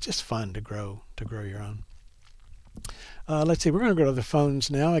it's just fun to grow your own. Let's see, we're going to go to the phones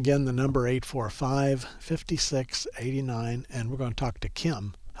now. Again, the number 845-5689, and we're going to talk to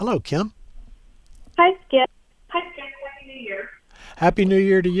Kim. Hello, Kim. Hi, Skip. Hi, Skip. Happy New Year. Happy New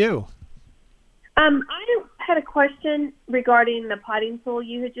Year to you. I had a question regarding the potting soil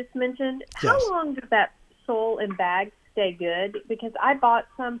you had just mentioned. Yes. How long does that soil in bags stay good? Because I bought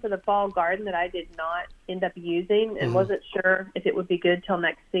some for the fall garden that I did not end up using and wasn't sure if it would be good till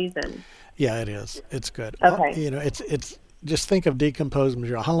next season. Yeah, it is. It's good. Okay. You know, it's just think of decomposed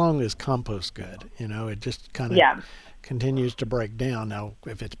material. How long is compost good? You know, it just kind of continues to break down. Now,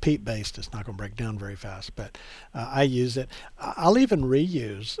 if it's peat-based, it's not going to break down very fast, but I use it. I'll even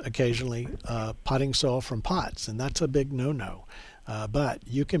reuse occasionally potting soil from pots, and that's a big no-no. But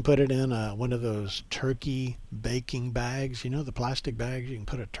you can put it in one of those turkey baking bags, you know, the plastic bags you can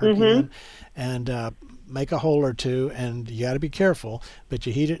put a turkey in, and make a hole or two, and you got to be careful, but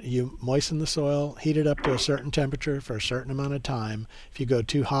you heat it, you moisten the soil, heat it up to a certain temperature for a certain amount of time. If you go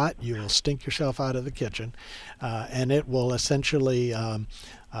too hot, you will stink yourself out of the kitchen, and it will essentially, you know,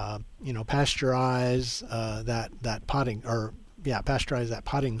 pasteurize that potting, or pasteurize that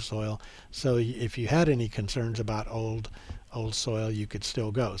potting soil. So if you had any concerns about old soil, you could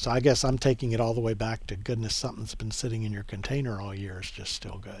still go. So I guess I'm taking it all the way back to, goodness, something that's been sitting in your container all year is just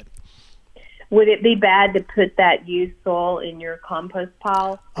still good. Would it be bad to put that used soil in your compost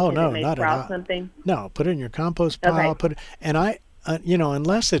pile? Oh, no, not not at all. Something? No, put it in your compost pile. Okay. And you know,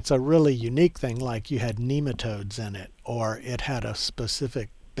 unless it's a really unique thing, like you had nematodes in it, or it had a specific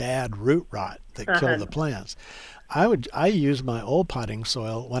bad root rot that killed the plants, I use my old potting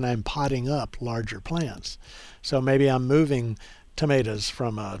soil when I'm potting up larger plants. So maybe I'm moving tomatoes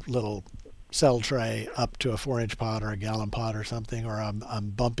from a little cell tray up to a 4-inch pot or a gallon pot or something, or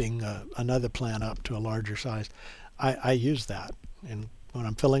I'm bumping another plant up to a larger size. I use that. And when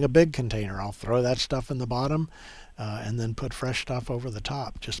I'm filling a big container, I'll throw that stuff in the bottom and then put fresh stuff over the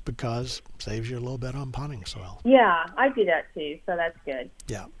top, just because it saves you a little bit on potting soil. Yeah, I do that too, so that's good.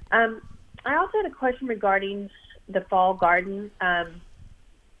 Yeah. I also had a question regarding the fall garden.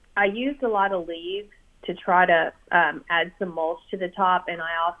 I used a lot of leaves to try to add some mulch to the top, and I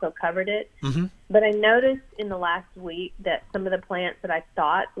also covered it. But I noticed in the last week that some of the plants that I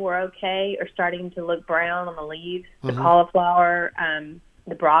thought were okay are starting to look brown on the leaves, the cauliflower,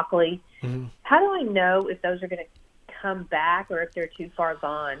 the broccoli. How do I know if those are going to come back or if they're too far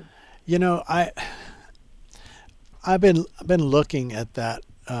gone? You know, I've been looking at that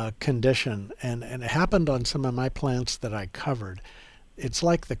condition, and it happened on some of my plants that I covered. It's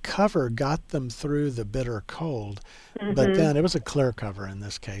like the cover got them through the bitter cold, but then it was a clear cover in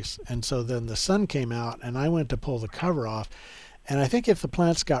this case. And so then the sun came out and I went to pull the cover off. And I think if the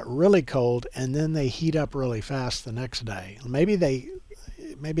plants got really cold and then they heat up really fast the next day, maybe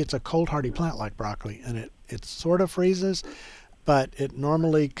it's a cold hardy plant like broccoli, and it sort of freezes, but it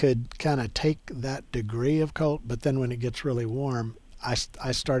normally could kind of take that degree of cold. But then when it gets really warm, I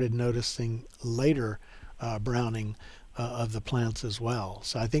started noticing later browning of the plants as well.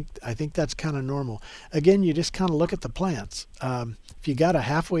 So I think that's kind of normal. Again, you just kind of look at the plants. If you got a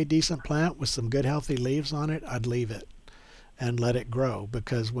halfway decent plant with some good healthy leaves on it, I'd leave it and let it grow,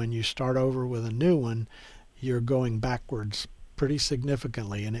 because when you start over with a new one, you're going backwards pretty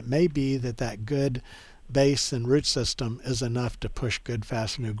significantly. And it may be that good base and root system is enough to push good,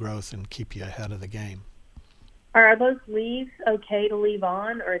 fast new growth and keep you ahead of the game. Are those leaves okay to leave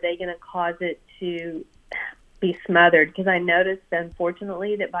on, or are they going to cause it to be smothered? Because I noticed,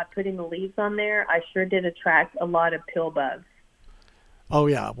 unfortunately, that by putting the leaves on there, I sure did attract a lot of pill bugs. Oh,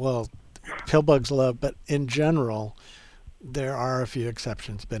 yeah. Well, pill bugs love, but in general, there are a few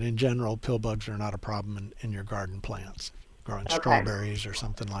exceptions, but in general, pill bugs are not a problem in your garden plants. Growing strawberries or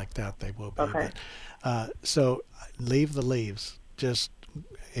something like that, they will be. Okay. But, so leave the leaves. Just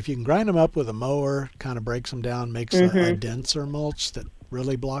if you can grind them up with a mower, kind of breaks them down, makes a denser mulch that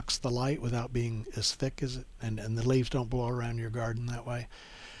really blocks the light without being as thick as it, and the leaves don't blow around your garden that way.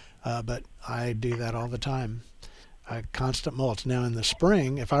 But I do that all the time. Constant mulch. Now in the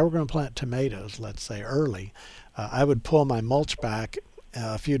spring, if I were going to plant tomatoes, let's say early, I would pull my mulch back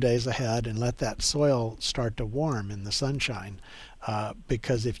a few days ahead and let that soil start to warm in the sunshine,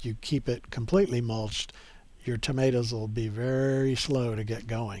 because if you keep it completely mulched, your tomatoes will be very slow to get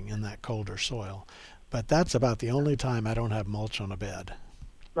going in that colder soil. But that's about the only time I don't have mulch on a bed.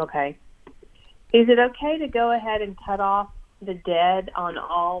 Okay. Is it okay to go ahead and cut off the dead on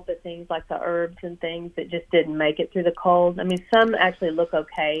all the things like the herbs and things that just didn't make it through the cold? I mean, some actually look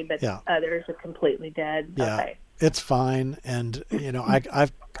okay, but others are completely dead. Yeah, okay. It's fine. And,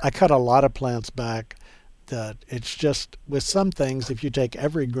 I cut a lot of plants back. That it's just with some things, if you take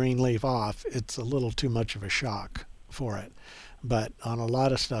every green leaf off, it's a little too much of a shock for it. But on a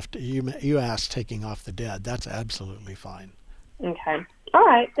lot of stuff, you asked taking off the dead, that's absolutely fine. Okay. All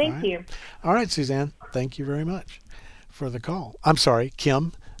right. Thank you. All right, Suzanne. Thank you very much for the call. I'm sorry,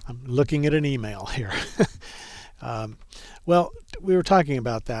 Kim. I'm looking at an email here. Well, we were talking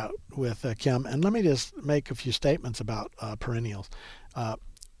about that with Kim, and let me just make a few statements about perennials.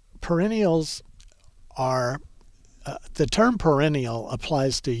 Perennials are, the term perennial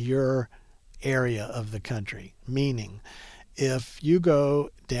applies to your area of the country, meaning if you go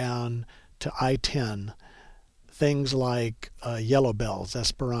down to I-10, things like yellow bells,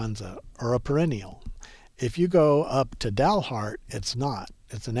 Esperanza, are a perennial. If you go up to Dalhart, it's not.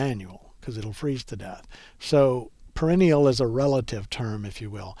 It's an annual because it'll freeze to death. So perennial is a relative term, if you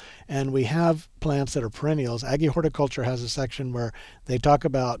will. And we have plants that are perennials. Aggie Horticulture has a section where they talk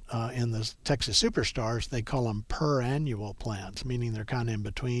about, in the Texas Superstars, they call them perannual plants, meaning they're kind of in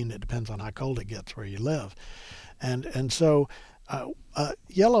between. It depends on how cold it gets where you live. And so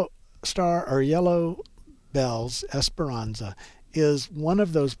yellow star or yellow bells, Esperanza, is one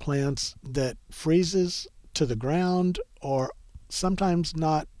of those plants that freezes to the ground, or sometimes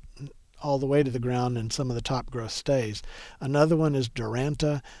not all the way to the ground, and some of the top growth stays. Another one is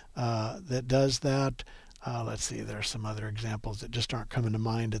Duranta that does that. Let's see, there's some other examples that just aren't coming to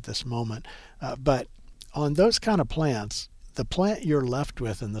mind at this moment. But on those kind of plants, the plant you're left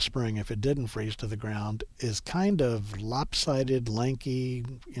with in the spring, if it didn't freeze to the ground, is kind of lopsided, lanky,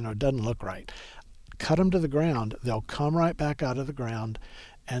 doesn't look right. Cut them to the ground, they'll come right back out of the ground,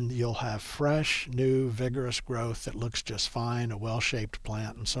 and you'll have fresh, new, vigorous growth that looks just fine, a well-shaped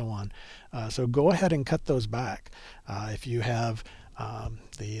plant, and so on. So go ahead and cut those back. If you have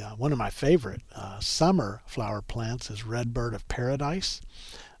one of my favorite summer flower plants is Redbird of Paradise.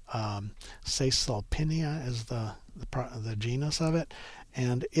 Caesalpinia is the genus of it,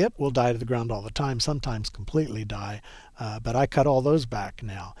 and it will die to the ground all the time, sometimes completely die, but I cut all those back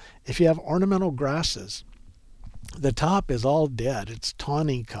now. If you have ornamental grasses, the top is all dead. It's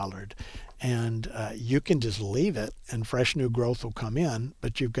tawny colored, and you can just leave it and fresh new growth will come in,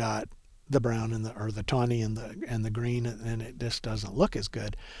 but you've got the brown and the tawny and the green, and it just doesn't look as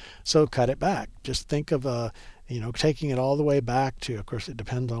good. So cut it back. Just think of taking it all the way back to, of course it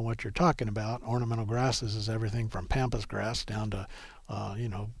depends on what you're talking about. Ornamental grasses is everything from pampas grass down to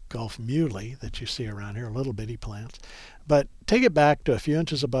Gulf muley that you see around here, little bitty plants. But take it back to a few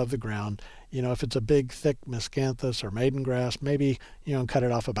inches above the ground. If it's a big, thick miscanthus or maiden grass, maybe, cut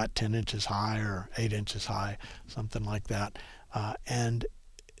it off about 10 inches high or 8 inches high, something like that. And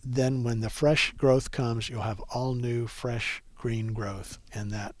then when the fresh growth comes, you'll have all new, fresh, green growth,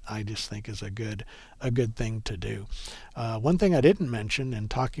 and that I just think is a good thing to do. One thing I didn't mention in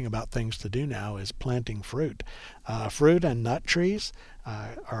talking about things to do now is planting fruit. Fruit and nut trees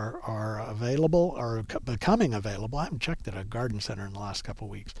are available, or becoming available. I haven't checked at a garden center in the last couple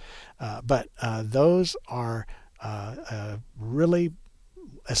of weeks, but those are really,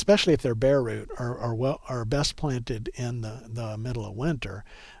 especially if they're bare root, are best planted in the middle of winter.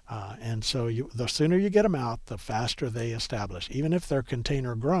 And so the sooner you get them out, the faster they establish. Even if they're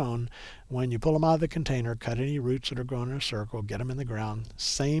container grown, when you pull them out of the container, cut any roots that are growing in a circle, get them in the ground,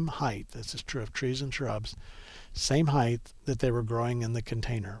 same height. This is true of trees and shrubs. Same height that they were growing in the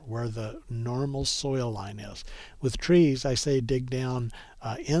container, where the normal soil line is. With trees, I say dig down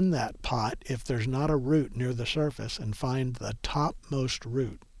in that pot if there's not a root near the surface, and find the topmost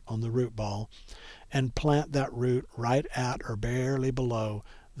root on the root ball and plant that root right at or barely below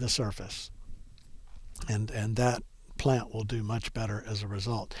the surface. And that plant will do much better as a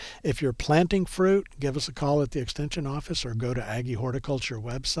result. If you're planting fruit, give us a call at the Extension office or go to Aggie Horticulture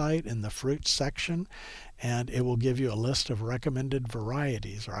website in the fruit section, and it will give you a list of recommended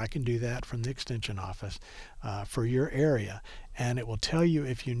varieties, or I can do that from the Extension office for your area. And it will tell you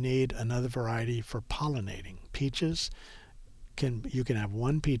if you need another variety for pollinating. Peaches, you can have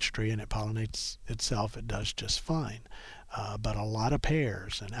one peach tree and it pollinates itself. It does just fine. But a lot of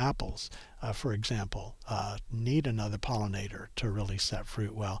pears and apples, for example, need another pollinator to really set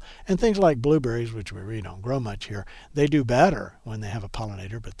fruit well. And things like blueberries, which we really don't grow much here, they do better when they have a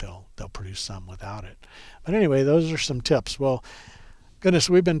pollinator, but they'll produce some without it. But anyway, those are some tips. Well, goodness,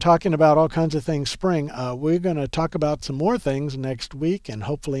 we've been talking about all kinds of things spring. We're going to talk about some more things next week and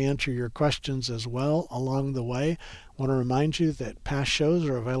hopefully answer your questions as well along the way. I want to remind you that past shows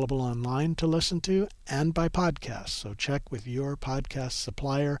are available online to listen to and by podcast. So check with your podcast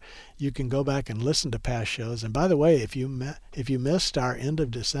supplier. You can go back and listen to past shows. And by the way, if you missed our end of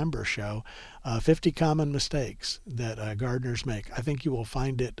December show, 50 common mistakes that gardeners make, I think you will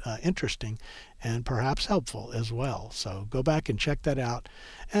find it interesting and perhaps helpful as well. So go back and check that out.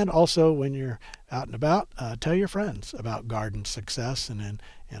 And also, when you're out and about, tell your friends about garden success, and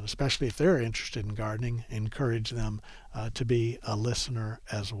especially if they're interested in gardening, encourage them to be a listener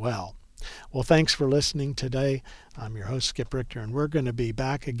as well. Well, thanks for listening today. I'm your host, Skip Richter, and we're going to be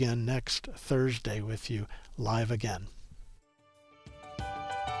back again next Thursday with you live again.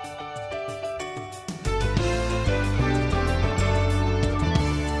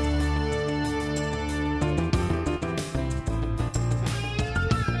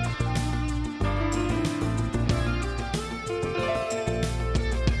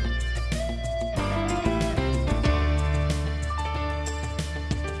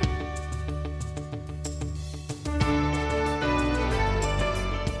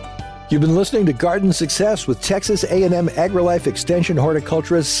 You've been listening to Garden Success with Texas A&M AgriLife Extension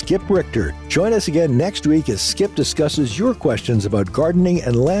horticulturist Skip Richter. Join us again next week as Skip discusses your questions about gardening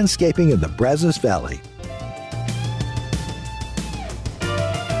and landscaping in the Brazos Valley.